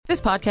This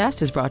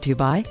podcast is brought to you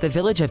by the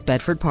Village of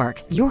Bedford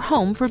Park, your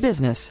home for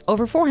business.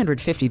 Over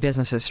 450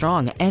 businesses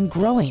strong and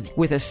growing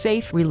with a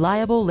safe,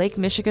 reliable Lake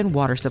Michigan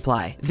water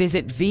supply.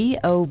 Visit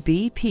VOBPBiz.com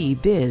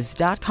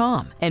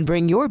and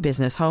bring your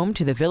business home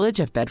to the Village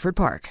of Bedford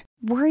Park.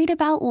 Worried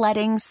about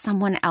letting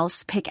someone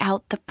else pick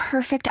out the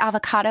perfect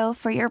avocado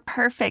for your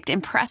perfect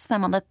impress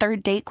them on the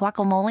third date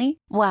guacamole?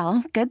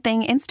 Well, good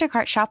thing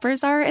Instacart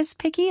shoppers are as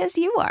picky as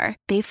you are.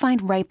 They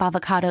find ripe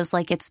avocados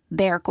like it's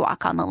their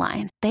guac on the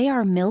line. They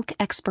are milk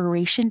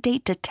expiration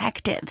date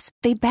detectives.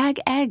 They bag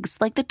eggs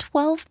like the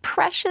 12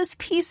 precious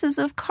pieces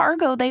of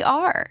cargo they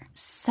are.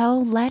 So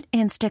let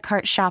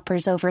Instacart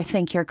shoppers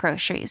overthink your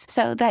groceries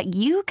so that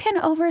you can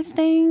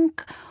overthink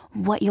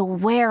what you'll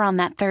wear on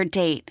that third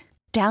date.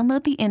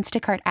 Download the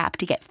Instacart app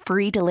to get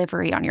free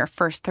delivery on your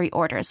first 3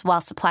 orders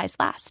while supplies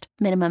last.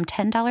 Minimum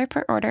 $10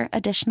 per order.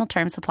 Additional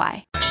terms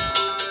apply.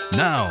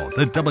 Now,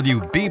 the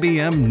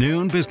WBBM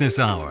Noon Business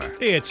Hour.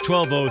 It's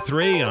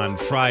 12:03 on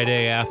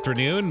Friday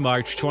afternoon,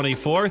 March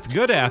 24th.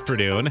 Good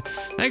afternoon.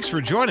 Thanks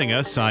for joining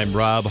us. I'm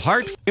Rob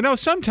Hart. You know,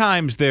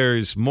 sometimes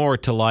there's more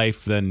to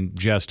life than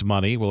just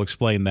money. We'll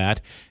explain that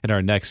in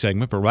our next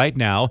segment. But right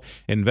now,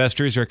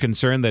 investors are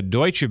concerned that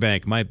Deutsche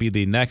Bank might be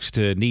the next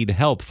to need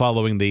help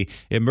following the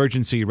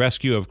emergency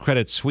rescue of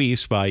Credit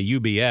Suisse by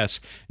UBS.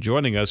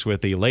 Joining us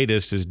with the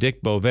latest is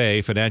Dick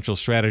Beauvais, financial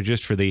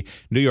strategist for the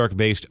New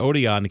York-based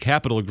Odeon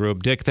Capital Group.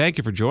 Dick, thank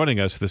you for joining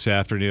us this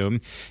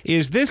afternoon.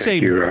 Is this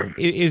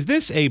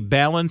a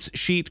balance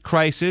sheet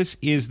crisis?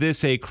 Is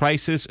this a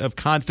crisis of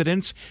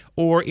confidence?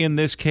 Or in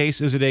this case,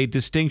 is it a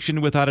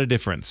distinction without a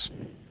difference?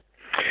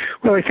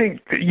 Well, I think,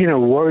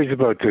 worries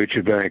about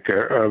Deutsche Bank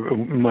are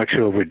much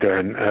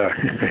overdone,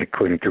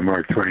 according to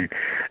Mark Twain,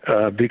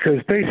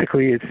 because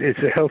basically it's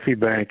a healthy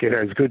bank. It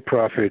has good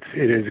profits.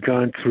 It has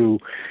gone through,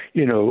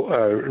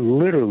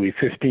 literally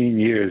 15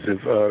 years of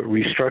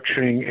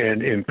restructuring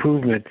and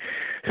improvement.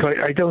 So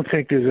I don't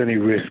think there's any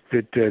risk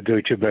that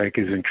Deutsche Bank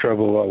is in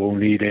trouble or will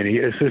need any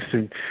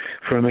assistance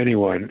from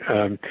anyone.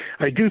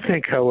 I do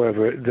think,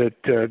 however, that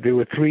there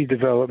were 3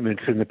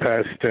 developments in the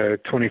past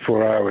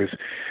 24 hours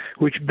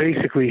which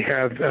basically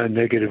have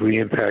negatively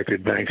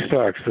impacted bank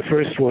stocks. The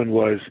first one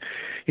was,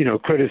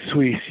 Credit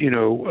Suisse,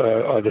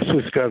 or the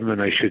Swiss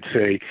government, I should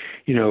say,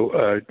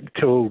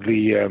 told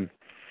the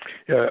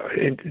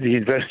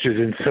investors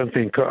in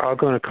something, I'm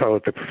going to call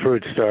it the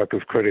preferred stock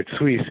of Credit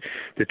Suisse,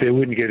 that they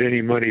wouldn't get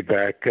any money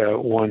back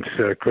once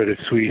Credit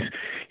Suisse,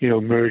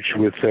 merged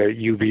with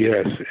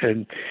UBS.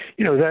 And,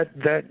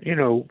 that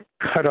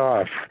cut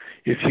off,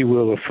 if you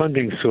will, a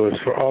funding source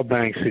for all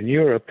banks in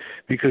Europe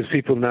because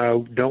people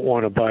now don't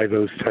want to buy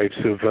those types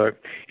of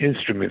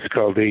instruments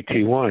called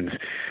AT1s.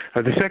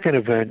 The second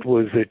event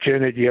was that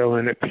Janet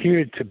Yellen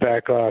appeared to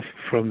back off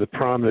from the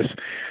promise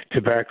to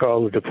back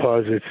all the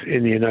deposits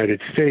in the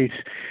United States.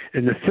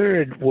 And the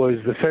third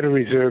was the Federal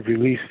Reserve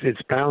released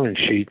its balance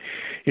sheet.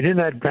 And in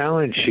that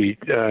balance sheet,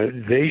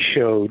 they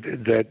showed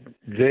that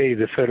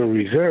the Federal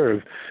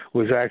Reserve,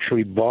 was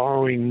actually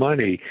borrowing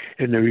money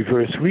in the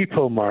reverse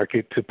repo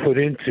market to put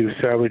into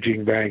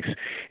salvaging banks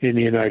in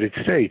the United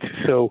States.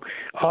 So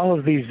all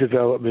of these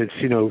developments,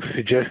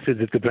 suggested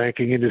that the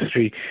banking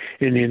industry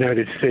in the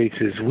United States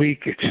is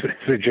weak. It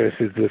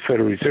suggested the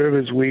Federal Reserve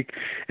is weak.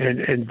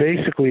 And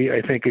basically,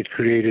 I think it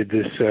created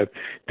this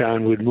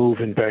downward move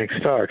in bank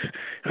stocks.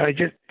 I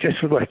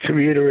just would like to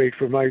reiterate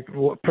from my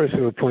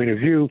personal point of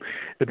view,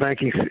 the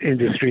banking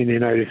industry in the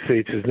United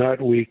States is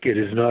not weak. It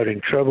is not in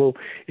trouble.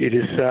 It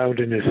is sound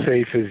and as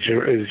safe as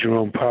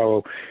Jerome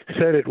Powell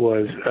said it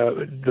was.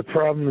 The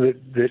problem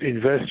that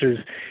investors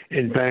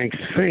in banks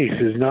face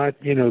is not,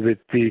 that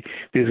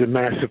there's a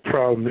massive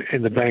problem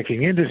in the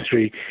banking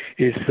industry.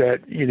 It's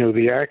that,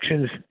 the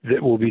actions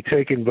that will be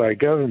taken by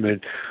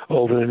government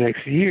over the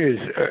next year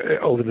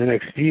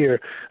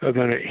are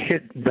going to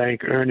hit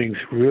bank earnings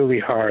really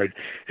hard,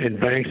 and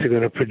banks are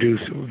going to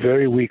produce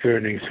very weak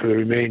earnings for the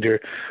remainder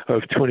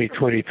of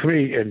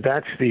 2023, and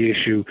that's the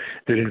issue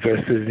that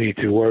investors need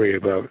to worry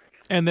about.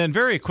 And then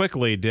very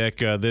quickly, Dick,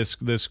 this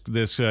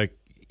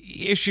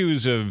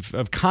issues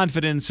of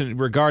confidence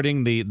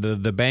regarding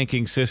the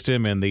banking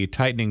system and the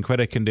tightening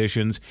credit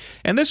conditions.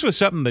 And this was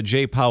something that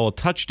Jay Powell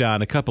touched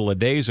on a couple of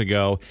days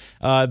ago.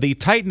 The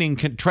tightening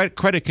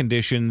credit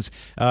conditions,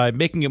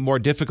 making it more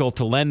difficult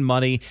to lend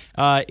money,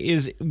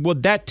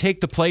 would that take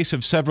the place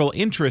of several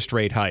interest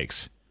rate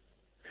hikes?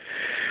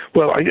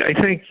 Well, I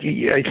think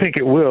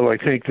it will. I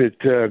think that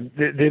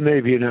there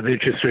may be another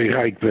interest rate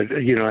hike, but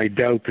I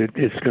doubt that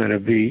it's going to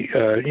be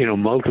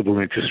multiple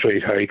interest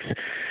rate hikes.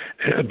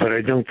 But I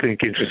don't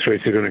think interest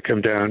rates are going to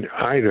come down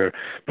either.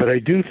 But I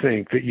do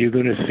think that you're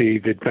going to see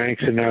that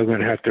banks are now going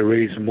to have to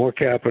raise more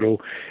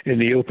capital in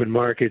the open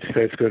markets.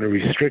 That's going to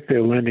restrict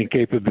their lending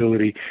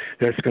capability.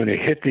 That's going to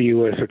hit the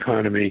U.S.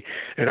 economy.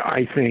 And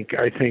I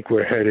think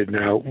we're headed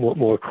now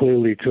more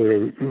clearly to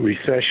a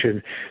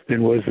recession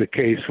than was the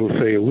case, we'll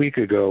say, a week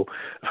ago,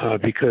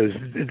 because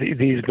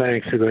these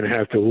banks are going to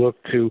have to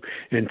look to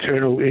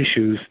internal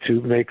issues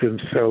to make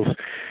themselves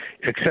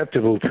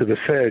acceptable to the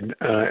Fed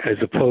as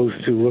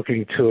opposed to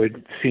looking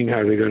toward seeing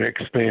how they're going to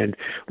expand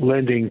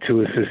lending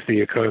to assist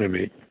the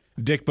economy.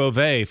 Dick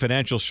Beauvais,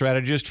 financial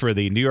strategist for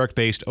the New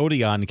York-based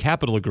Odeon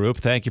Capital Group.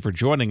 Thank you for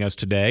joining us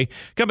today.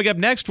 Coming up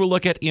next, we'll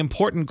look at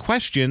important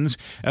questions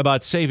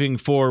about saving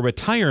for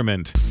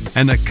retirement.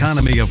 An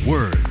economy of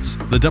words.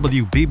 The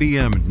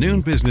WBBM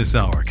Noon Business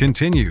Hour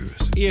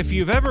continues. If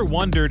you've ever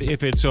wondered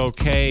if it's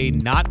okay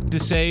not to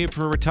save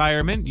for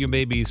retirement, you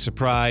may be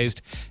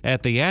surprised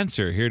at the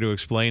answer. Here to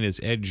explain is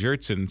Ed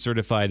Jertson,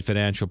 certified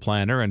financial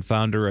planner and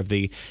founder of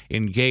the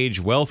Engage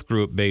Wealth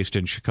Group based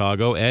in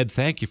Chicago. Ed,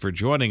 thank you for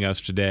joining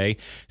us today.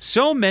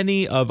 So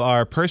many of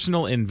our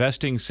personal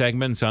investing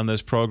segments on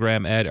this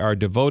program, Ed, are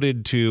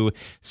devoted to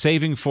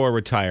saving for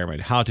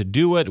retirement, how to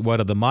do it, what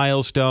are the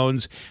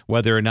milestones,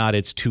 whether or not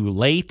it's too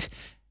late.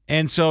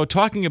 And so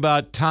talking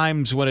about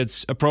times when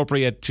it's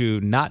appropriate to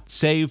not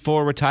save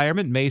for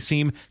retirement may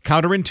seem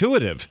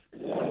counterintuitive.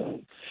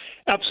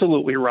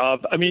 Absolutely,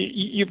 Rob. I mean,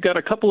 you've got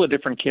a couple of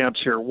different camps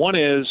here. One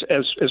is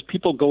as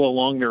people go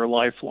along their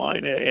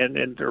lifeline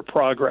and their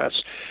progress,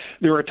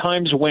 there are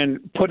times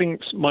when putting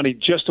money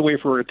just away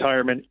for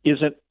retirement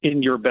isn't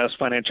in your best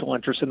financial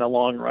interest in the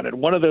long run.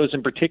 And one of those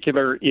in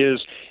particular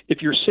is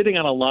if you're sitting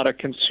on a lot of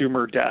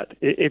consumer debt.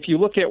 If you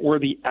look at where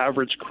the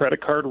average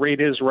credit card rate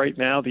is right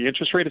now, the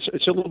interest rate,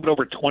 it's a little bit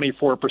over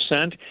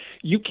 24%.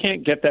 You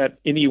can't get that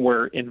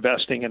anywhere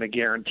investing in a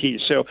guarantee.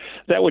 So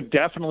that would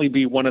definitely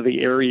be one of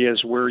the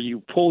areas where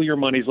you pull your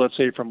monies, let's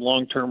say, from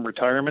long-term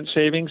retirement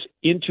savings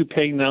into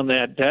paying down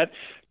that debt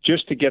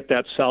just to get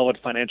that solid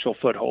financial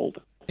foothold.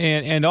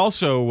 And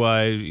also,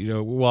 while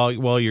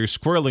you're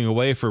squirreling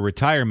away for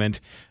retirement,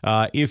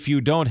 if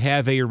you don't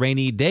have a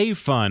rainy day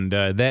fund,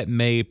 that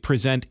may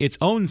present its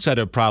own set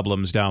of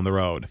problems down the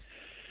road.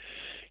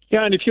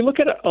 Yeah, and if you look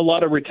at a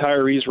lot of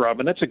retirees, Rob,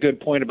 and that's a good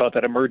point about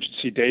that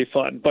emergency day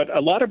fund, but a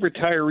lot of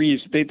retirees,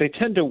 they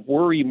tend to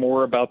worry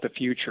more about the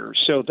future.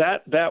 So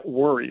that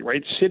worry,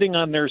 right, sitting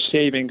on their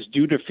savings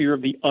due to fear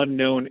of the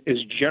unknown is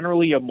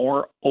generally a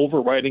more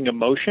overriding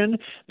emotion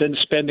than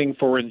spending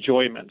for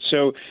enjoyment.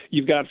 So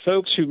you've got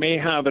folks who may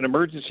have an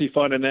emergency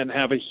fund and then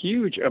have a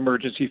huge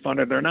emergency fund,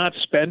 and they're not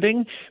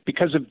spending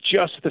because of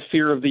just the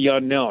fear of the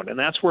unknown. And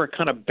that's where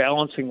kind of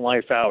balancing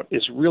life out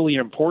is really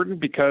important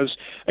because,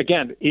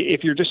 again,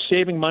 if you're just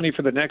saving money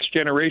for the next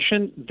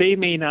generation, they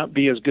may not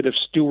be as good of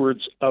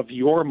stewards of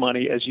your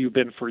money as you've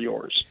been for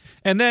yours.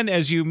 And then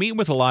as you meet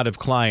with a lot of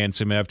clients,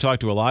 I mean, I've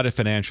talked to a lot of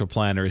financial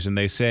planners, and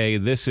they say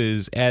this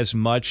is as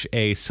much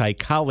a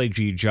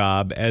psychology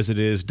job as it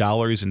is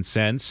dollars and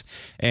cents.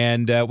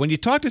 And when you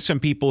talk to some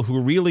people who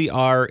really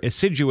are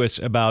assiduous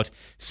about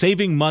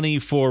saving money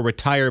for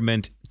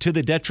retirement to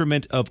the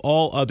detriment of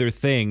all other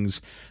things,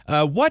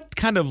 what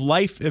kind of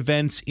life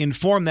events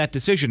inform that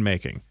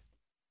decision-making?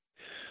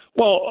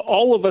 Well,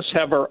 all of us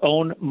have our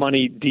own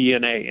money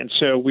DNA, and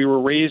so we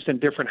were raised in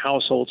different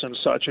households and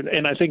such,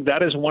 and I think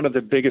that is one of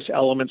the biggest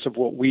elements of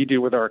what we do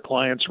with our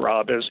clients,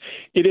 Rob, is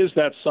it is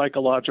that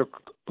psychological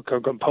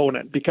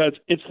component because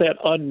it's that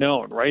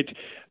unknown, right?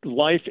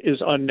 Life is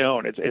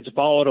unknown. It's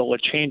volatile.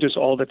 It changes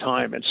all the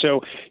time. And so,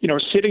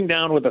 sitting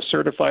down with a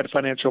certified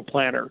financial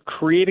planner,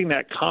 creating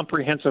that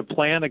comprehensive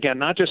plan, again,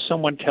 not just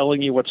someone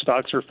telling you what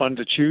stocks or funds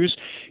to choose,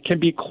 can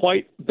be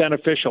quite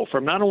beneficial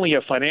from not only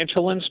a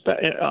financial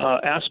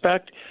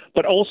aspect,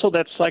 but also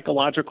that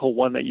psychological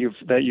one that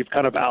you've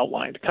kind of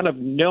outlined. Kind of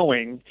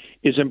knowing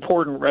is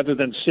important rather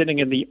than sitting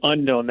in the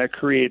unknown that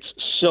creates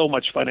so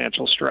much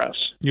financial stress.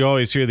 You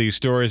always hear these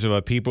stories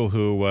about people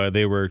who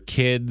they were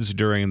kids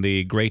during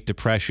the Great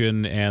Depression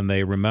and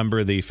they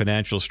remember the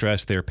financial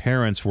stress their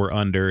parents were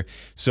under,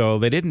 so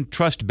they didn't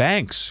trust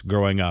banks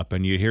growing up.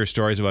 And you hear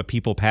stories about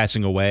people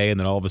passing away, and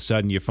then all of a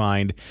sudden you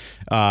find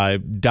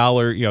wads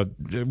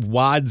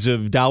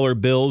of dollar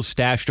bills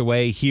stashed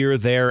away here,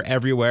 there,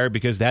 everywhere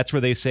because that's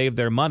where they save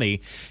their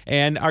money.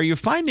 And are you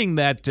finding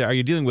that, are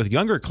you dealing with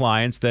younger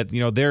clients that,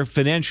 their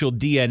financial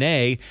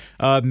DNA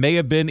may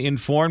have been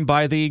informed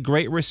by the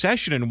Great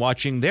Recession and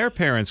watching their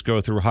parents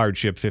go through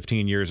hardship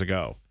 15 years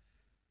ago?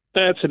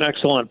 That's an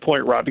excellent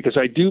point, Rob, because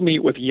I do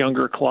meet with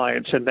younger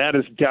clients, and that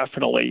is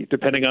definitely,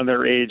 depending on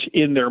their age,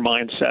 in their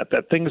mindset,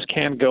 that things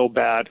can go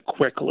bad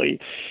quickly.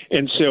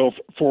 And so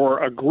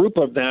for a group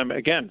of them,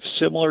 again,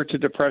 similar to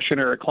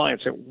Depression-era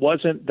clients, it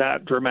wasn't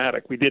that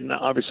dramatic. We didn't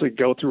obviously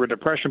go through a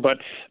depression, but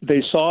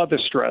they saw the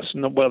stress,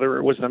 whether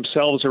it was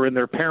themselves or in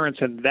their parents,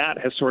 and that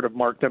has sort of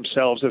marked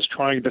themselves as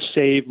trying to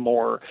save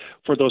more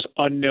for those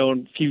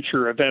unknown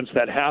future events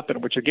that happen,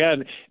 which,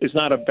 again, is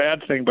not a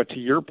bad thing. But to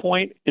your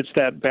point, it's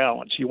that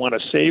balance. You want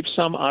to save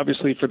some,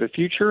 obviously, for the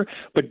future,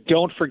 but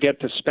don't forget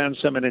to spend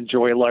some and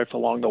enjoy life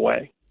along the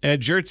way. Ed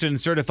Jertson,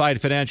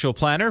 certified financial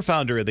planner,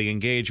 founder of the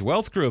Engage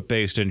Wealth Group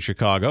based in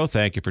Chicago.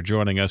 Thank you for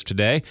joining us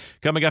today.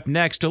 Coming up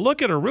next, a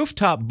look at a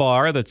rooftop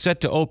bar that's set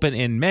to open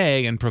in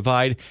May and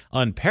provide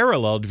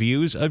unparalleled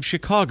views of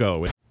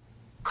Chicago.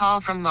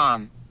 Call from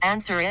mom.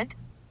 Answer it.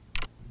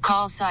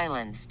 Call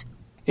silenced.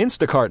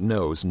 Instacart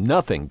knows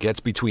nothing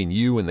gets between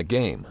you and the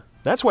game.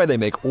 That's why they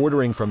make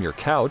ordering from your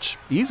couch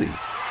easy.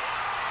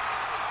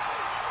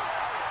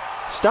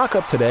 Stock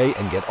up today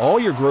and get all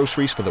your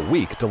groceries for the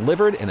week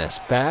delivered in as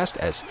fast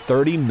as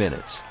 30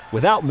 minutes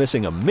without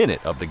missing a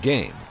minute of the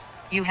game.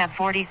 You have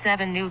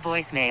 47 new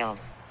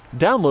voicemails.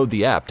 Download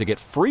the app to get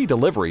free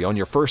delivery on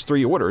your first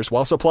 3 orders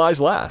while supplies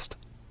last.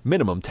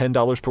 Minimum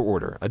 $10 per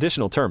order.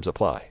 Additional terms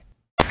apply.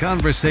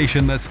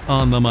 Conversation that's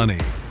on the money.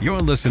 You're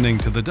listening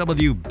to the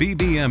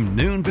WBBM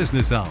Noon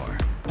Business Hour.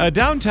 A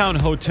downtown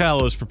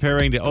hotel is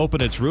preparing to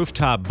open its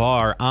rooftop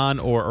bar on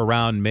or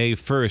around May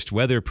 1st,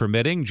 weather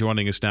permitting.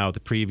 Joining us now with the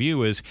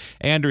preview is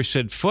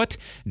Anderson Foote,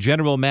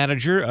 General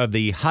Manager of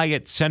the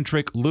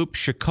Hyatt-centric Loop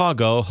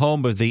Chicago,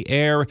 home of the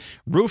Air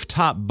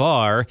Rooftop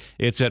Bar.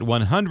 It's at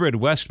 100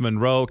 West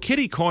Monroe,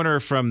 kitty corner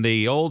from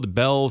the old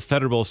Bell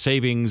Federal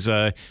Savings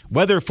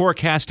weather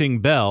forecasting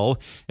bell,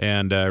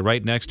 and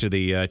right next to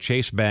the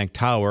Chase Bank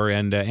Tower.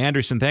 And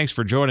Anderson, thanks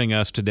for joining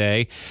us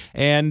today.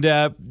 And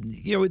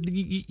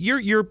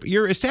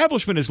your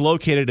establishment is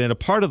located in a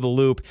part of the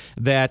Loop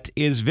that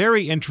is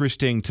very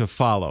interesting to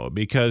follow,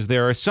 because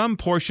there are some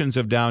portions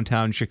of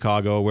downtown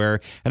Chicago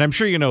where, and I'm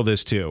sure you know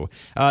this too,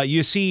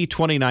 you see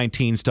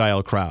 2019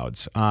 style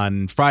crowds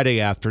on Friday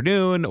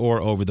afternoon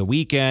or over the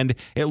weekend.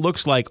 It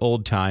looks like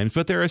old times,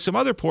 but there are some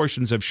other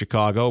portions of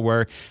Chicago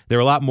where there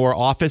are a lot more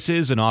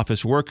offices and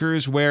office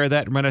workers where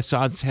that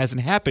renaissance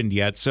hasn't happened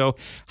yet. So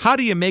how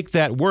do you make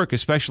that work,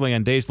 especially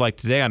on days like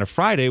today on a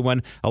Friday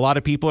when a lot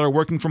of people are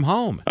working from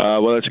home?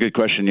 Well, that's a good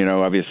question.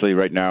 Obviously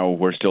right now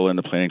we're still in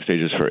the planning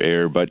stages for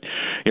Air, but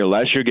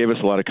last year gave us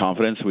a lot of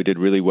confidence. We did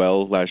really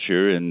well last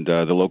year, and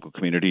the local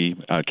community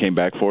came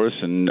back for us,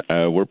 and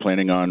we're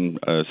planning on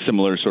a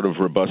similar sort of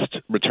robust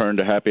return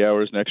to happy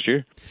hours next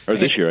year, or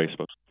this year, I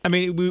suppose. I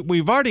mean,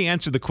 we've already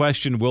answered the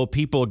question, will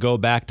people go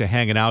back to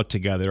hanging out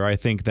together? I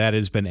think that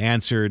has been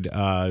answered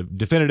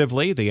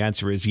definitively. The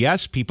answer is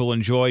yes. People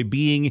enjoy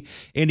being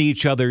in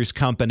each other's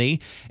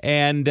company.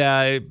 And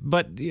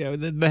but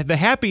the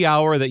happy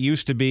hour that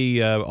used to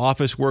be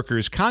office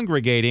workers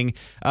congregating,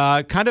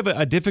 kind of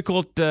a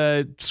difficult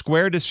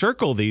square to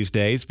circle these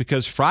days,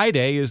 because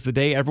Friday is the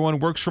day everyone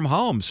works from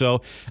home.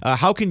 So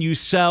how can you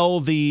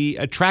sell the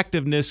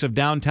attractiveness of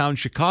downtown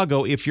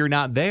Chicago if you're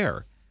not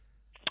there?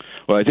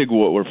 Well, I think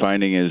what we're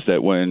finding is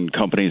that when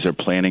companies are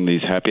planning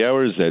these happy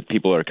hours, that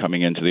people are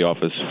coming into the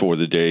office for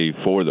the day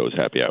for those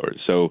happy hours.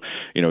 So,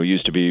 it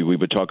used to be we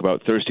would talk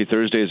about Thirsty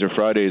Thursdays or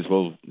Fridays.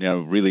 Well,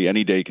 really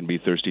any day can be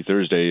Thirsty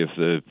Thursday if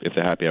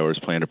the happy hour is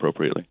planned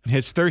appropriately.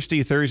 It's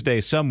Thirsty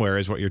Thursday somewhere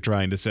is what you're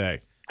trying to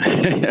say.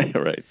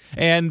 Right.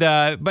 And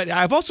but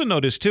I've also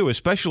noticed too,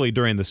 especially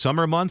during the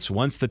summer months,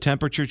 once the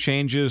temperature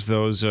changes,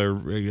 those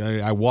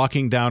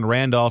walking down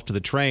Randolph to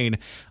the train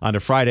on a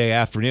Friday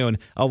afternoon,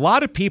 a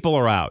lot of people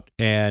are out,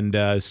 and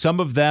some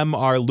of them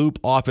are Loop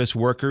office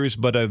workers,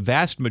 but a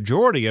vast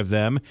majority of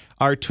them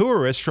are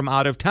tourists from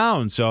out of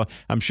town. So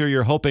I'm sure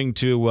you're hoping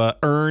to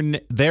earn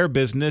their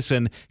business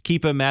and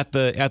keep them at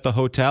the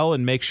hotel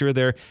and make sure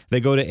they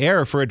go to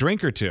Air for a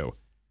drink or two.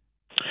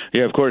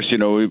 Yeah, of course.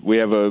 We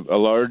have a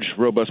large,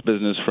 robust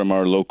business from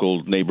our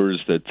local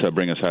neighbors that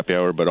bring us happy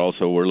hour, but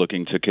also we're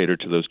looking to cater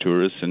to those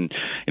tourists and,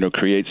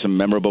 create some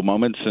memorable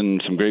moments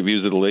and some great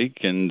views of the lake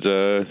and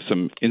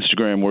some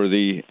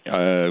Instagram-worthy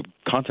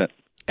content.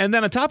 And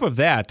then on top of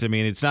that, I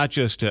mean, it's not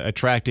just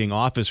attracting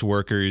office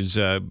workers.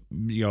 The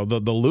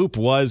Loop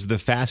was the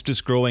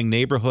fastest growing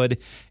neighborhood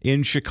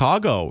in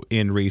Chicago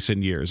in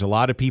recent years. A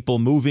lot of people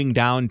moving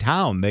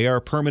downtown. They are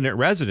permanent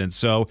residents.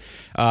 So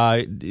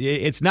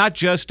it's not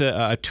just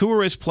a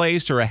tourist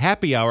place or a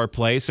happy hour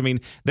place. I mean,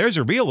 there's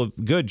a real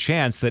good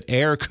chance that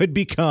Air could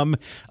become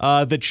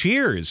the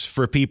Cheers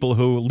for people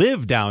who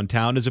live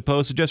downtown as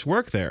opposed to just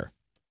work there.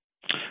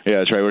 Yeah,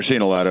 that's right. We're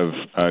seeing a lot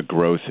of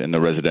growth in the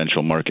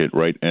residential market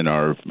right in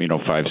our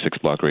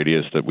 5-6 block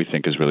radius that we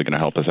think is really going to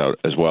help us out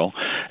as well.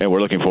 And we're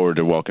looking forward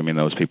to welcoming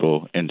those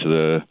people into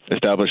the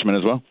establishment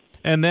as well.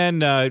 And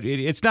then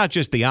it's not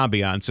just the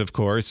ambiance, of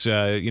course.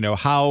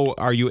 How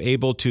are you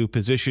able to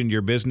position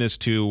your business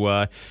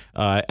to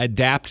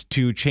adapt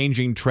to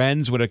changing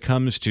trends when it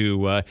comes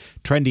to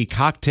trendy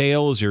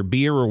cocktails or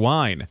beer or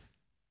wine?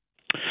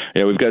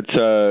 Yeah, we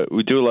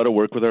do a lot of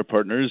work with our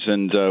partners,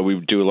 and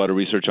we do a lot of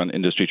research on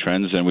industry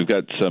trends, and we've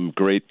got some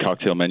great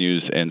cocktail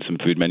menus and some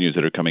food menus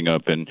that are coming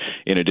up. And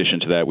in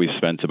addition to that, we've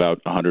spent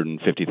about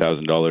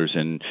 $150,000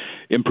 in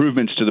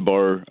improvements to the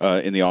bar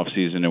in the off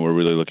season, and we're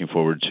really looking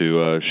forward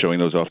to showing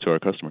those off to our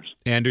customers.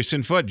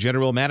 Anderson Foote,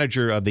 General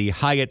Manager of the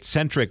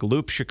Hyatt-centric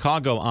Loop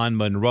Chicago on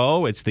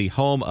Monroe. It's the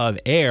home of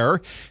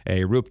Air,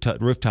 a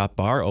rooftop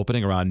bar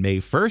opening around May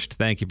 1st.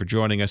 Thank you for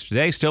joining us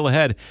today. Still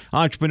ahead,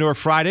 Entrepreneur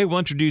Friday will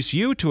introduce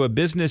you to a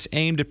business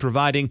aimed at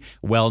providing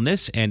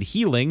wellness and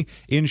healing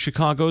in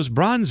Chicago's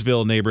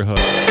Bronzeville neighborhood.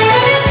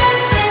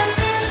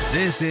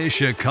 This is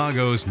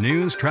Chicago's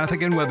news,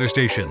 traffic, and weather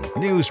station,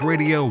 News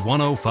Radio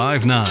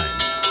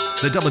 105.9.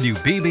 The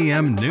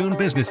WBBM Noon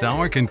Business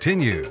Hour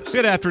continues.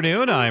 Good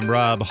afternoon. I'm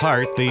Rob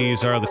Hart.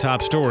 These are the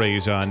top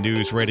stories on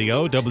News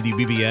Radio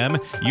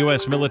WBBM.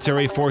 U.S.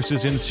 military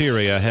forces in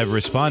Syria have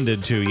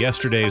responded to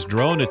yesterday's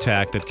drone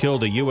attack that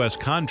killed a U.S.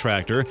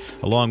 contractor,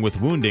 along with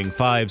wounding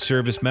 5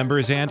 service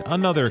members and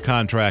another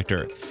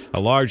contractor. A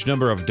large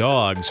number of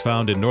dogs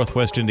found in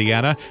northwest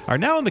Indiana are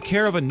now in the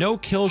care of a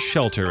no-kill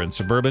shelter in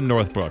suburban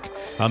Northbrook.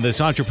 On this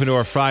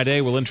Entrepreneur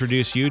Friday, we'll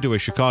introduce you to a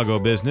Chicago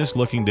business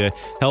looking to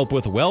help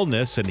with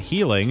wellness and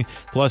healing.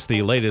 Plus,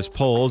 the latest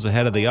polls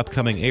ahead of the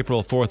upcoming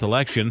April 4th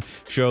election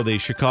show the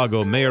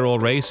Chicago mayoral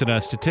race in a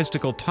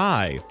statistical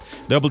tie.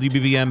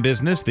 WBBM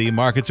Business, the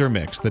markets are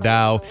mixed. The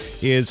Dow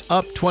is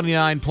up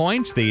 29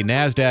 points. The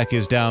NASDAQ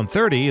is down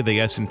 30. The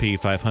S&P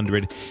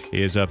 500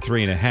 is up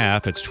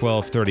 3.5. It's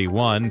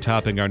 12:31.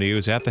 Topping our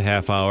news at the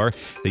half hour,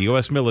 the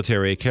U.S.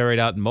 military carried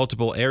out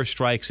multiple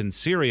airstrikes in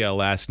Syria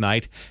last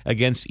night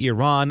against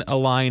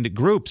Iran-aligned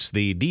groups.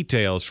 The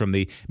details from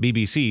the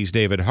BBC's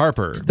David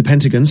Harper. The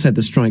Pentagon said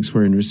the strikes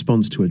were in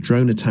response to a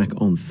drone attack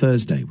on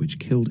Thursday, which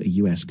killed a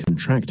U.S.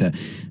 contractor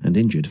and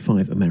injured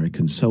 5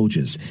 American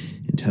soldiers.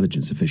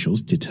 Intelligence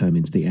officials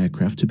determined the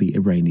aircraft to be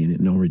Iranian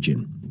in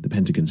origin. The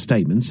Pentagon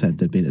statement said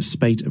there'd been a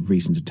spate of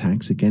recent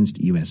attacks against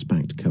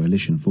U.S.-backed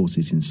coalition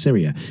forces in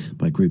Syria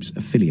by groups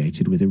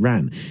affiliated with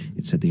Iran.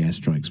 It said the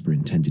airstrikes were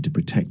intended to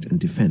protect and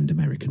defend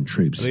American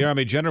troops. The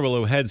Army general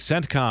who heads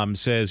CENTCOM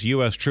says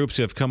U.S. troops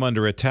have come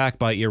under attack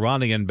by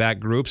Iranian-backed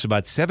groups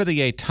about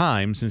 78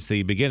 times since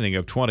the beginning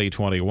of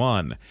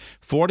 2021.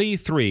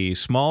 43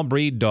 small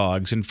breed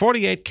dogs and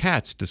 48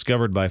 cats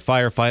discovered by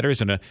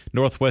firefighters in a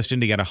northwest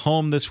Indiana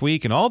home this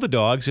week, and all the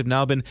dogs have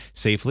now been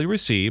safely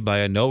received by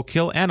a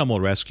no-kill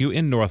animal rescue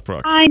in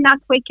Northbrook. Not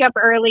to wake you up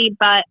early,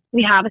 but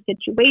we have a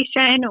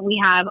situation.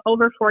 We have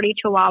over 40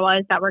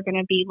 chihuahuas that we're going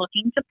to be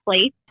looking to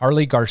place.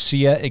 Harley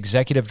Garcia,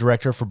 Executive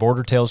Director for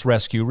Border Tails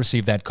Rescue,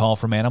 received that call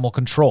from Animal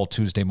Control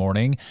Tuesday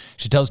morning.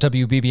 She tells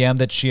WBBM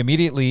that she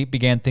immediately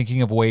began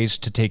thinking of ways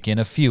to take in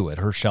a few at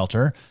her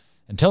shelter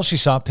until she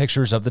saw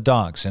pictures of the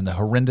dogs and the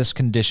horrendous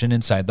condition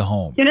inside the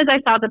home. As soon as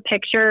I saw the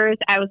pictures,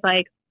 I was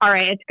like, all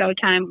right, it's go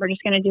time. We're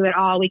just going to do it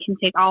all. We can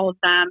take all of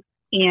them.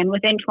 And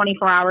within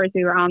 24 hours,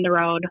 we were on the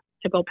road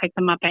to go pick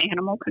them up at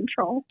Animal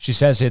Control. She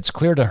says it's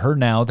clear to her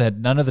now that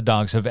none of the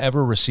dogs have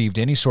ever received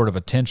any sort of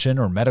attention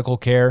or medical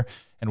care.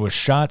 And with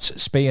shots,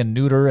 spay and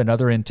neuter, and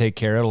other intake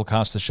care, it'll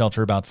cost the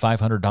shelter about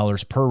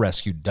 $500 per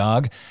rescued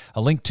dog.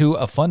 A link to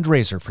a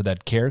fundraiser for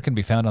that care can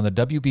be found on the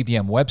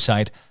WBBM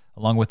website,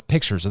 along with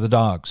pictures of the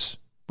dogs.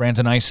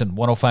 Brandon Eisen,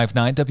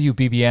 105.9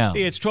 WBBM.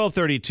 It's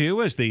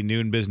 12:32 as the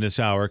noon business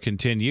hour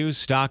continues.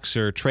 Stocks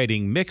are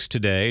trading mixed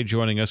today.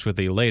 Joining us with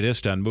the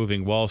latest on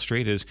moving Wall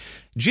Street is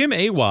Jim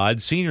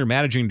Awad, Senior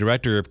Managing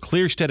Director of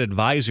Clearstead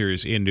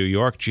Advisors in New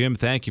York. Jim,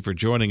 thank you for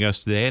joining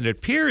us today. And it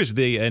appears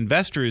the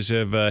investors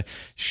have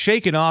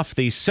shaken off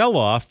the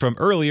sell-off from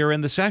earlier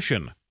in the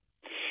session.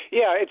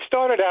 Yeah, it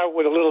started out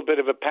with a little bit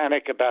of a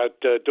panic about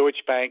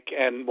Deutsche Bank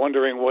and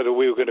wondering whether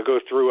we were going to go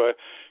through a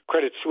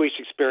Credit Suisse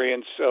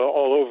experience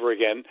all over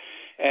again.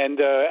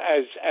 And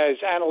as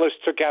analysts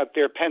took out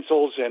their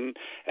pencils and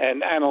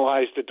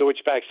analyzed the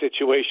Deutsche Bank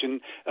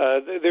situation,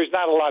 there's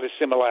not a lot of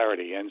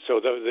similarity. And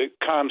so the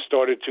calm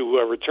started to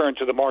return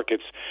to the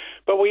markets.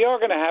 But we are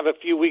going to have a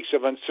few weeks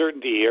of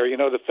uncertainty here. You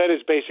know, the Fed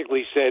has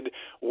basically said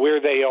where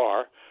they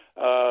are.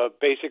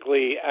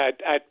 Basically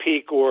at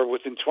peak or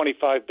within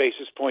 25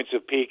 basis points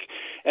of peak,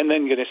 and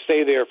then going to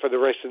stay there for the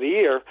rest of the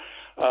year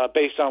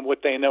based on what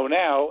they know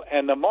now.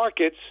 And the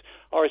markets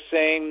are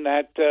saying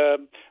that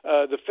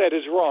the Fed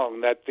is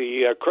wrong, that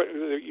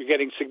you're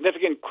getting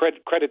significant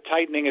credit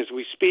tightening as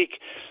we speak,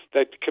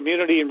 that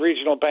community and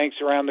regional banks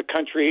around the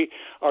country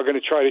are going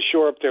to try to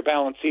shore up their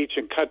balance sheets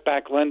and cut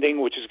back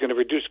lending, which is going to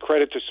reduce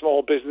credit to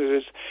small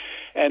businesses,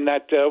 and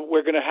that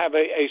we're going to have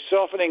a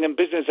softening in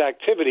business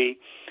activity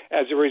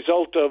as a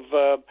result of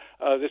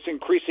this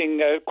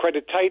increasing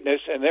credit tightness,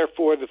 and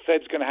therefore the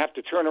Fed's going to have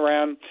to turn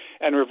around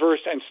and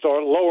reverse and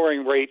start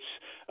lowering rates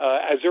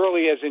as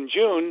early as in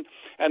June.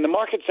 And the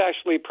market's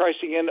actually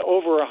pricing in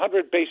over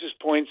 100 basis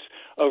points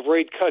of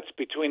rate cuts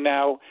between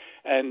now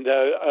and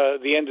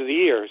the end of the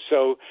year.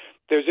 So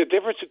there's a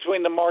difference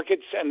between the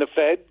markets and the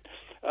Fed.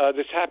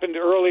 This happened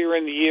earlier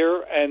in the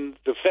year, and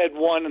the Fed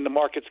won, and the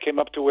markets came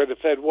up to where the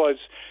Fed was.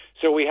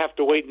 So we have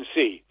to wait and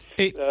see.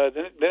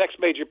 The next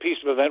major piece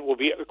of event will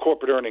be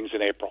corporate earnings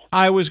in April.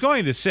 I was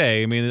going to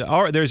say, I mean,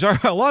 there's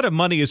a lot of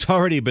money has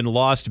already been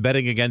lost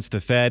betting against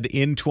the Fed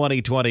in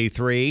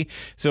 2023.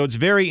 So it's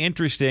very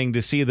interesting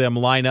to see them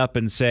line up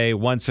and say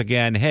once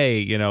again, hey,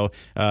 you know,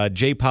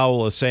 Jay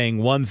Powell is saying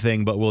one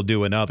thing, but we'll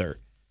do another.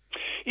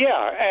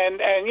 Yeah,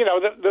 and you know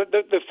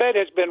the Fed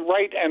has been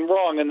right and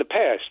wrong in the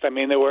past. I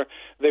mean,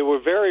 they were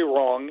very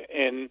wrong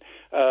in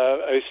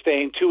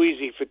staying too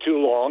easy for too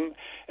long,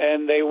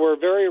 and they were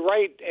very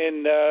right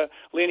in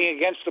leaning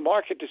against the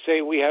market to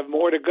say we have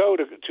more to go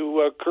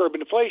to curb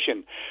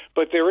inflation.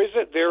 But there is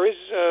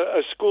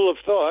a school of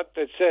thought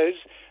that says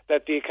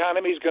that the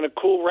economy is going to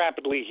cool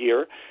rapidly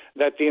here,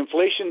 that the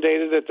inflation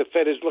data that the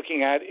Fed is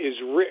looking at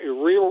is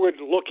rearward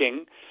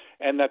looking,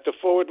 and that the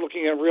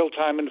forward-looking and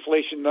real-time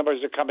inflation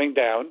numbers are coming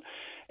down,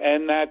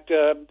 and that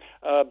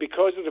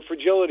because of the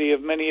fragility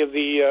of many of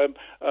the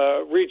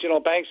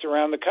regional banks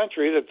around the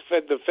country,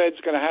 that the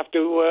Fed's going to have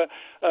to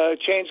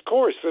change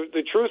course.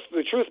 The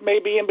truth may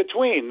be in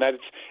between. That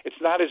it's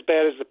not as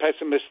bad as the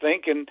pessimists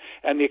think, and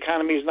the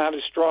economy is not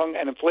as strong,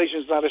 and inflation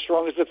is not as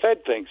strong as the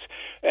Fed thinks.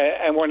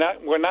 And we're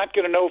not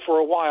going to know for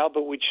a while,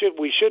 but we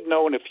should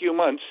know in a few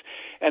months.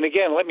 And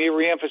again, let me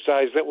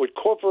reemphasize that what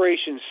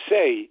corporations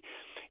say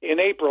in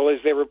April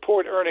as they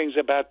report earnings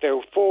about their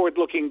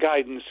forward-looking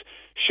guidance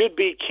should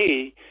be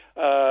key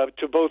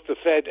to both the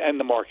Fed and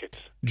the markets.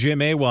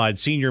 Jim Awad,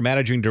 Senior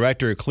Managing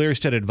Director at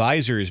Clearstead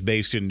Advisors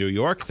based in New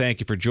York.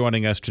 Thank you for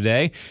joining us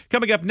today.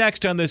 Coming up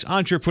next on this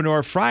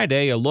Entrepreneur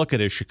Friday, a look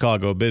at a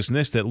Chicago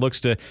business that looks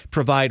to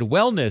provide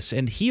wellness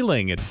and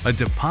healing. A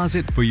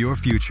deposit for your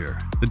future.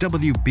 The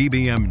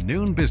WBBM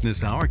Noon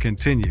Business Hour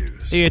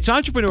continues. It's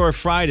Entrepreneur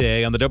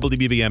Friday on the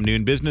WBBM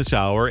Noon Business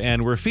Hour,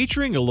 and we're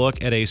featuring a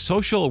look at a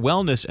social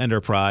wellness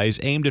enterprise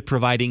aimed at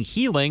providing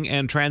healing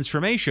and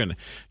transformation.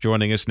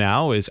 Joining us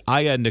now is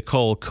Aya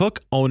Nicole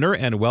Cook, owner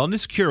and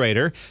wellness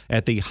curator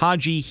at the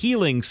Haji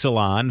Healing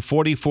Salon,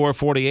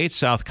 4448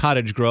 South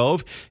Cottage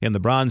Grove in the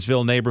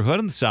Bronzeville neighborhood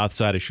on the south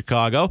side of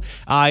Chicago.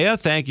 Aya,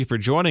 thank you for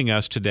joining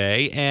us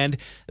today. And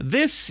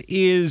this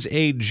is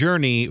a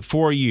journey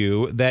for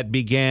you that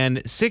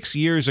began 6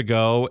 years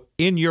ago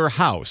in your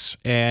house,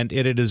 and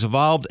it has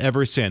evolved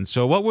ever since.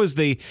 So what was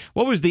the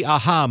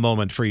aha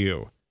moment for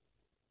you?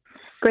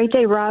 Great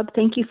day, Rob.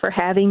 Thank you for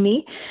having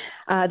me.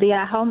 The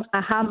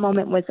aha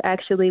moment was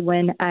actually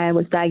when I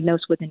was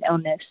diagnosed with an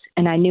illness,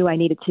 and I knew I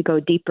needed to go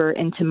deeper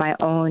into my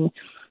own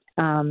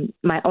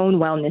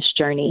wellness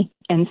journey.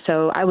 And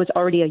so I was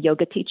already a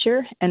yoga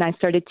teacher, and I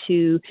started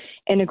to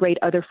integrate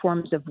other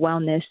forms of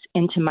wellness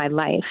into my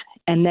life.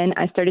 And then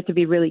I started to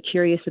be really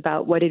curious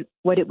about what it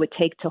would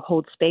take to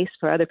hold space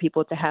for other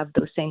people to have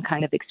those same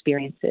kind of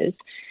experiences.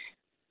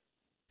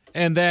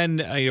 And then,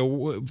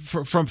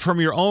 from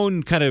your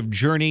own kind of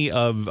journey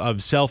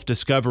of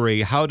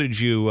self-discovery, how did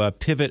you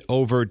pivot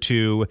over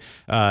to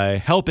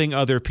helping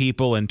other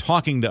people and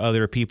talking to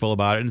other people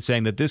about it and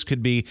saying that this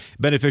could be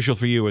beneficial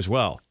for you as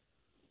well?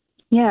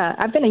 Yeah,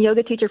 I've been a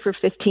yoga teacher for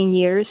 15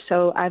 years,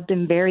 so I've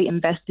been very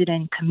invested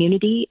in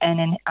community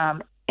and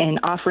in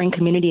offering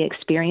community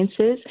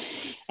experiences.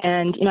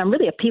 And, I'm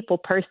really a people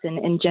person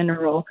in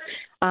general.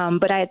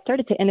 But I had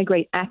started to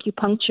integrate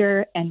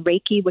acupuncture and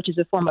Reiki, which is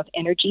a form of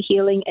energy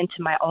healing, into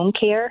my own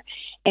care.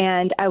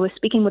 And I was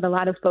speaking with a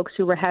lot of folks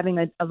who were having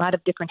a lot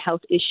of different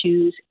health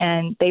issues,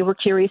 and they were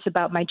curious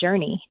about my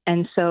journey.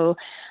 And so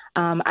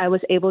I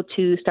was able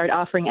to start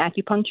offering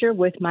acupuncture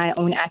with my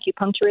own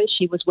acupuncturist.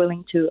 She was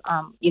willing to,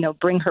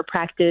 bring her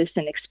practice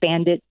and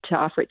expand it to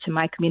offer it to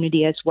my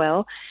community as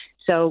well.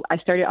 So I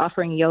started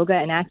offering yoga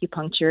and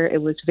acupuncture.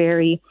 It was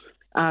very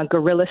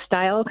guerrilla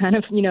style, kind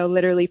of,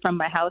 literally from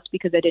my house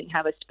because I didn't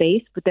have a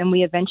space. But then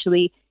we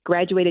eventually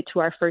graduated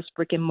to our first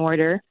brick and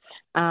mortar.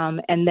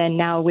 And then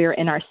now we're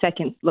in our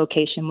second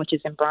location, which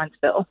is in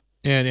Bronzeville.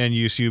 And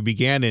you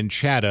began in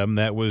Chatham.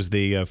 That was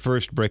the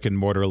first brick and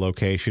mortar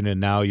location, and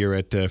now you're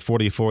at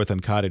 44th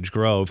and Cottage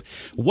Grove.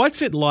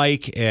 What's it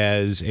like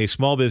as a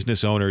small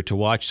business owner to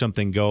watch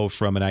something go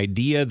from an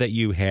idea that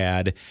you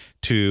had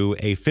to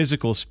a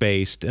physical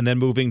space and then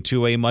moving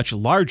to a much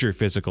larger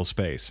physical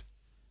space?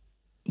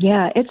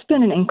 Yeah, it's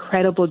been an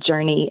incredible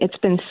journey. It's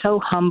been so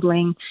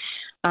humbling.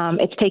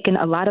 It's taken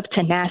a lot of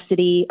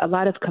tenacity, a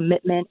lot of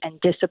commitment and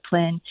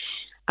discipline.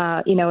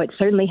 It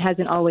certainly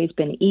hasn't always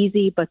been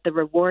easy, but the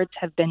rewards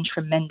have been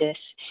tremendous.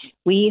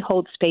 We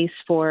hold space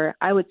for,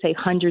 I would say,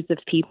 hundreds of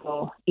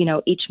people,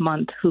 each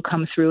month who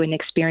come through and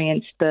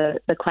experience the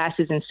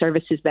classes and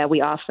services that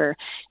we offer.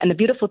 And the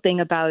beautiful thing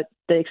about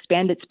the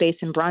expanded space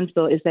in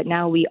Bronzeville is that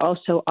now we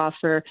also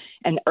offer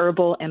an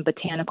herbal and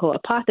botanical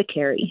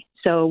apothecary.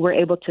 So we're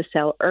able to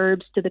sell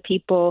herbs to the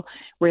people.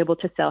 We're able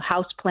to sell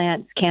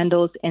houseplants,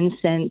 candles,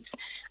 incense,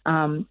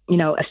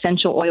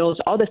 essential oils,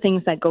 all the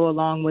things that go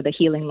along with a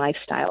healing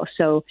lifestyle.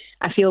 So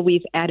I feel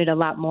we've added a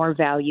lot more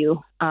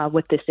value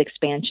with this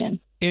expansion.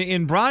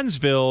 In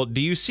Bronzeville,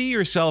 do you see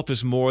yourself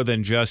as more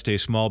than just a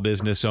small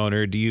business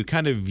owner? Do you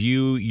kind of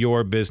view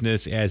your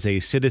business as a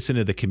citizen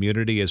of the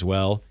community as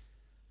well?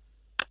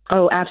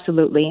 Oh,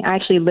 absolutely. I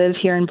actually live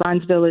here in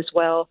Bronzeville as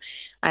well.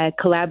 I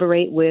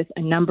collaborate with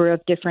a number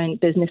of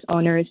different business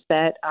owners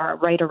that are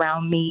right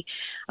around me.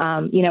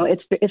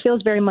 It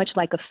feels very much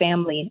like a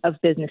family of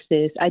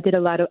businesses. I do a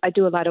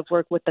lot of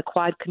work with the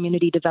Quad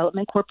Community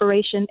Development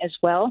Corporation as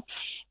well,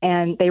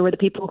 and they were the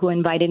people who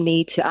invited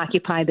me to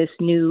occupy this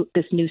new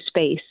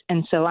space.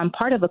 And so I'm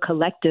part of a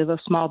collective of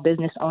small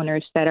business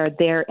owners that are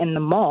there in the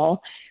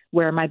mall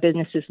where my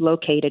business is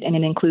located, and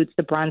it includes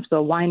the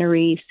Bronzeville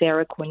Winery.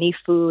 Sarah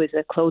Kwanifu is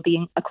a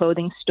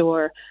clothing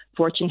store.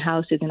 Fortune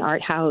House is an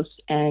art house,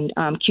 and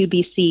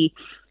QBC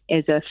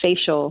is a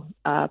facial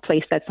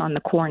place that's on the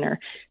corner.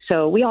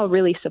 So we all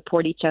really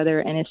support each other,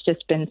 and it's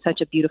just been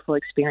such a beautiful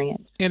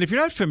experience. And if you're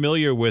not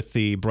familiar with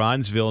the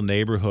Bronzeville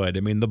neighborhood, I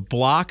mean, the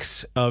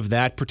blocks of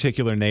that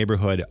particular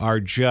neighborhood are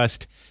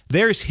just,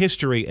 there's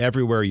history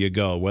everywhere you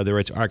go, whether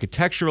it's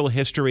architectural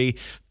history,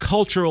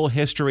 cultural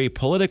history,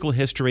 political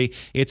history.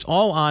 It's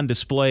all on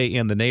display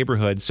in the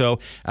neighborhood. So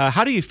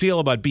how do you feel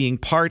about being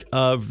part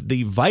of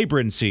the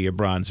vibrancy of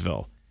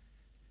Bronzeville?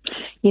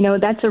 You know,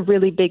 that's a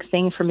really big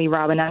thing for me,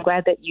 Rob, and I'm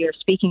glad that you're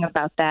speaking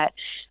about that.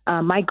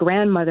 My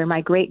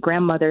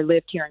great-grandmother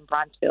lived here in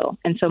Bronzeville,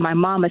 and so my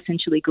mom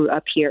essentially grew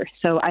up here.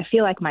 So I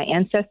feel like my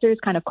ancestors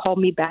kind of called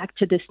me back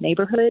to this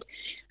neighborhood.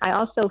 I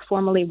also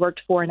formerly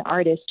worked for an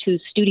artist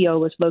whose studio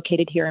was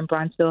located here in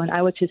Bronzeville, and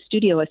I was his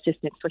studio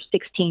assistant for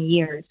 16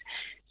 years.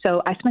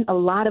 So I spent a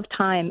lot of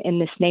time in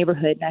this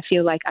neighborhood, and I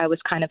feel like I was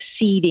kind of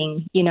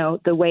seeding,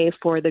 the way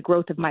for the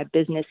growth of my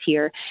business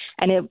here.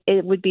 And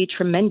it would be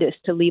tremendous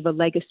to leave a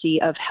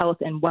legacy of health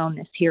and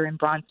wellness here in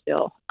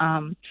Bronzeville.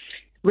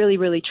 Really,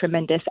 really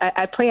tremendous.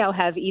 I pray I'll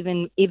have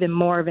even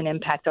more of an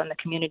impact on the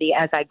community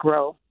as I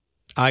grow.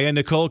 I am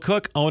Nicole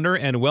Cook, owner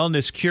and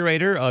wellness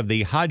curator of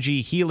the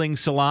Haji Healing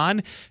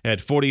Salon at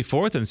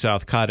 44th and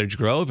South Cottage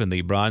Grove in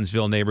the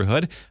Bronzeville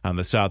neighborhood on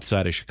the south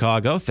side of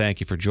Chicago.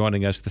 Thank you for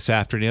joining us this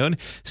afternoon.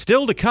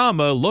 Still to come,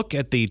 a look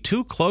at the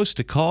Too Close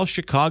to Call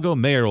Chicago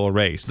mayoral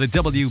race. The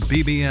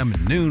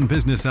WBBM Noon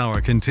Business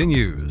Hour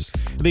continues.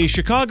 The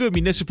Chicago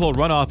municipal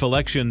runoff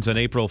elections on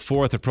April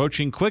 4th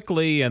approaching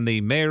quickly, and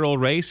the mayoral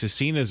race is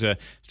seen as a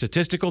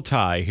statistical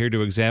tie. Here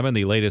to examine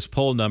the latest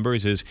poll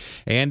numbers is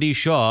Andy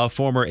Shaw,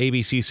 former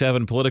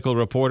ABC7 political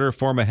reporter,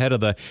 former head of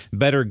the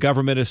Better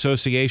Government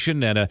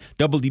Association, and a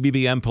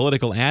WBBM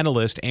political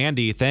analyst.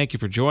 Andy, thank you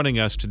for joining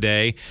us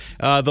today.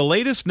 The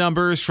latest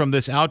numbers from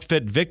this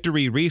outfit,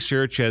 Victory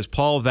Research, has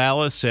Paul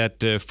Vallis at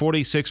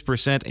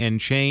 46% and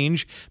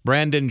change,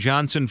 Brandon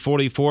Johnson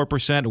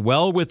 44%,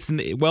 well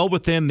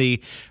within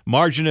the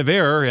margin of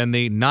error, and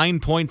the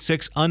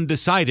 9.6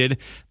 undecided.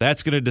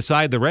 That's going to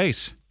decide the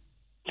race.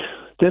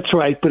 That's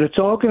right, but it's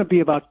all going to be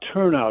about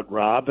turnout,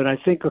 Rob, and I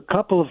think a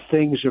couple of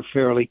things are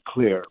fairly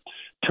clear.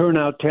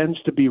 Turnout tends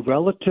to be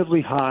relatively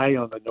high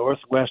on the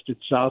northwest and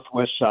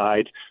southwest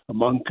side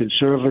among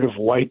conservative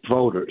white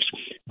voters.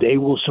 They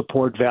will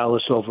support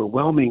Vallis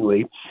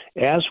overwhelmingly,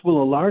 as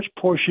will a large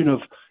portion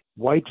of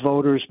white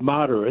voters,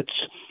 moderates,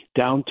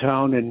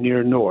 downtown and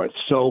near north.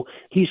 So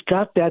he's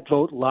got that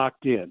vote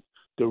locked in.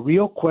 The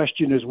real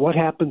question is what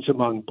happens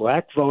among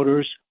black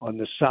voters on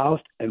the south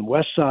and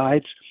west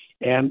sides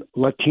and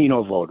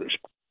Latino voters.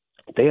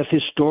 They have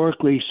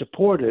historically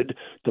supported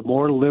the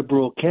more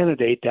liberal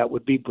candidate, that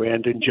would be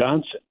Brandon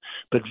Johnson.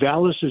 But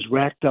Vallis has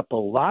racked up a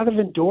lot of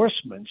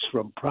endorsements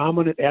from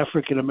prominent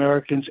African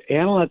Americans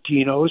and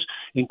Latinos,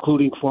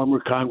 including former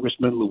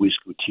Congressman Luis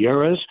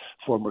Gutierrez,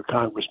 former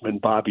Congressman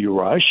Bobby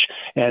Rush,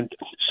 and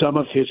some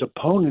of his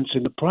opponents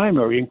in the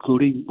primary,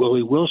 including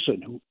Willie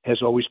Wilson, who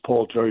has always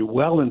polled very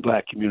well in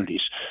black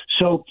communities.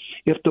 So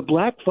if the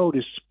black vote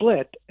is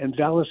split and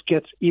Vallis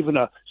gets even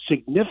a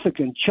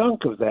significant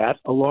chunk of that,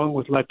 along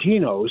with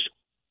Latinos,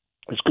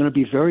 it's going to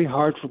be very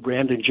hard for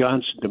Brandon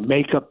Johnson to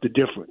make up the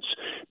difference.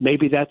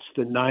 Maybe that's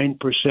the 9%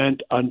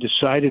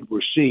 undecided we're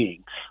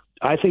seeing.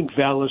 I think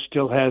Vallis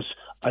still has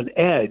an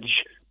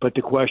edge, but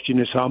the question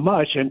is how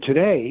much. And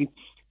today,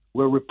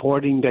 we're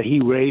reporting that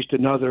he raised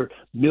another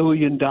 $1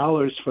 million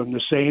from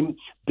the same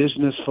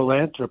business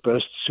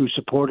philanthropists who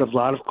support a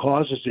lot of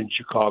causes in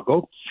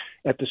Chicago.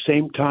 At the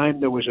same time,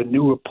 there was a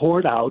new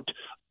report out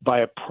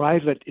by a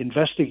private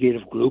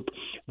investigative group,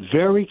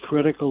 very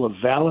critical of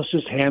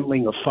Vallis's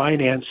handling of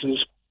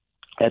finances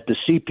at the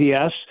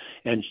CPS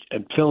and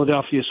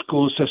Philadelphia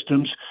school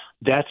systems.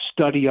 That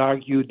study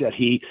argued that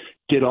he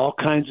did all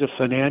kinds of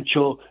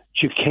financial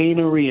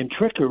chicanery and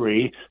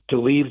trickery to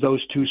leave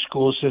those two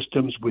school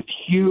systems with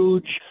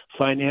huge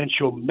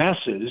financial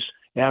messes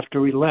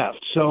after he left.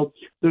 So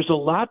there's a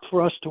lot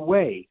for us to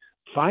weigh.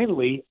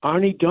 Finally,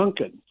 Arnie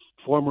Duncan,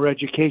 former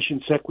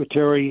education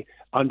secretary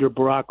under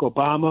Barack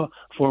Obama,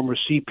 former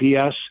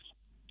CPS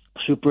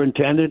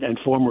superintendent and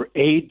former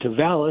aide to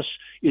Vallis,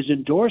 is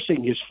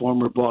endorsing his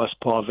former boss,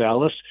 Paul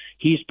Vallis.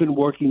 He's been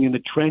working in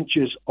the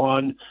trenches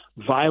on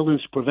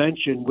violence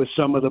prevention with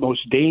some of the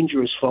most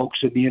dangerous folks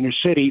in the inner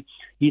city.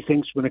 He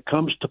thinks when it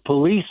comes to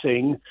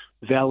policing,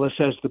 Vallis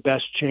has the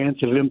best chance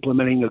of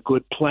implementing a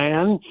good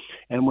plan.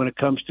 And when it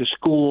comes to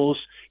schools,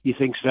 he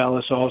thinks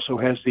Vallis also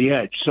has the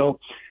edge. So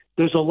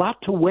there's a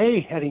lot to weigh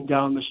heading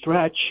down the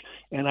stretch,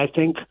 and I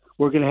think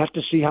we're going to have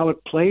to see how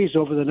it plays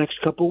over the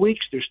next couple of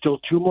weeks. There's still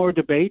two more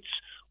debates,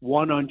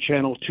 one on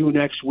Channel 2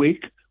 next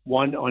week,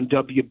 one on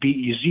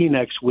WBEZ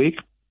next week.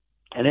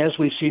 And as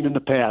we've seen in the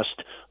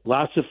past,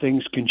 lots of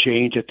things can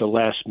change at the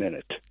last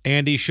minute.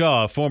 Andy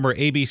Shaw, former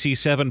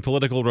ABC7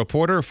 political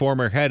reporter,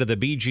 former head of the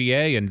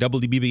BGA and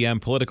WBBM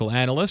political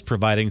analyst,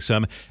 providing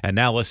some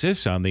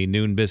analysis on the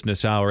Noon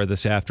Business Hour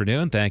this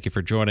afternoon. Thank you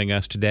for joining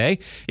us today.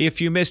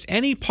 If you missed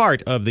any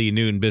part of the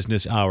Noon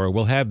Business Hour,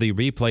 we'll have the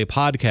replay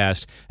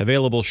podcast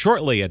available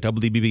shortly at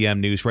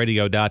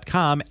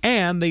WBBMNewsRadio.com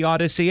and the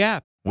Odyssey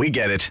app. We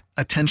get it.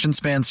 Attention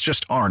spans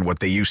just aren't what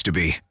they used to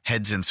be.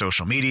 Heads in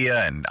social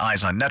media and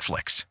eyes on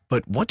Netflix.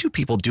 But what do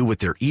people do with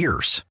their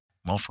ears?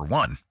 Well, for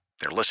one,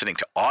 they're listening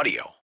to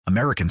audio.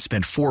 Americans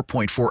spend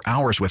 4.4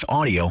 hours with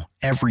audio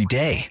every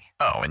day.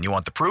 Oh, and you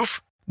want the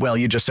proof? Well,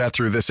 you just sat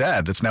through this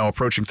ad that's now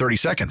approaching 30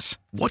 seconds.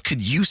 What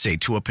could you say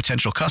to a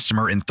potential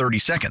customer in 30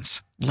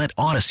 seconds? Let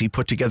Odyssey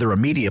put together a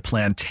media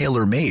plan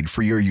tailor-made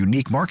for your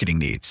unique marketing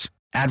needs.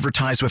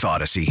 Advertise with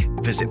Odyssey.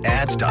 Visit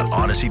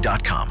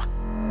ads.odyssey.com.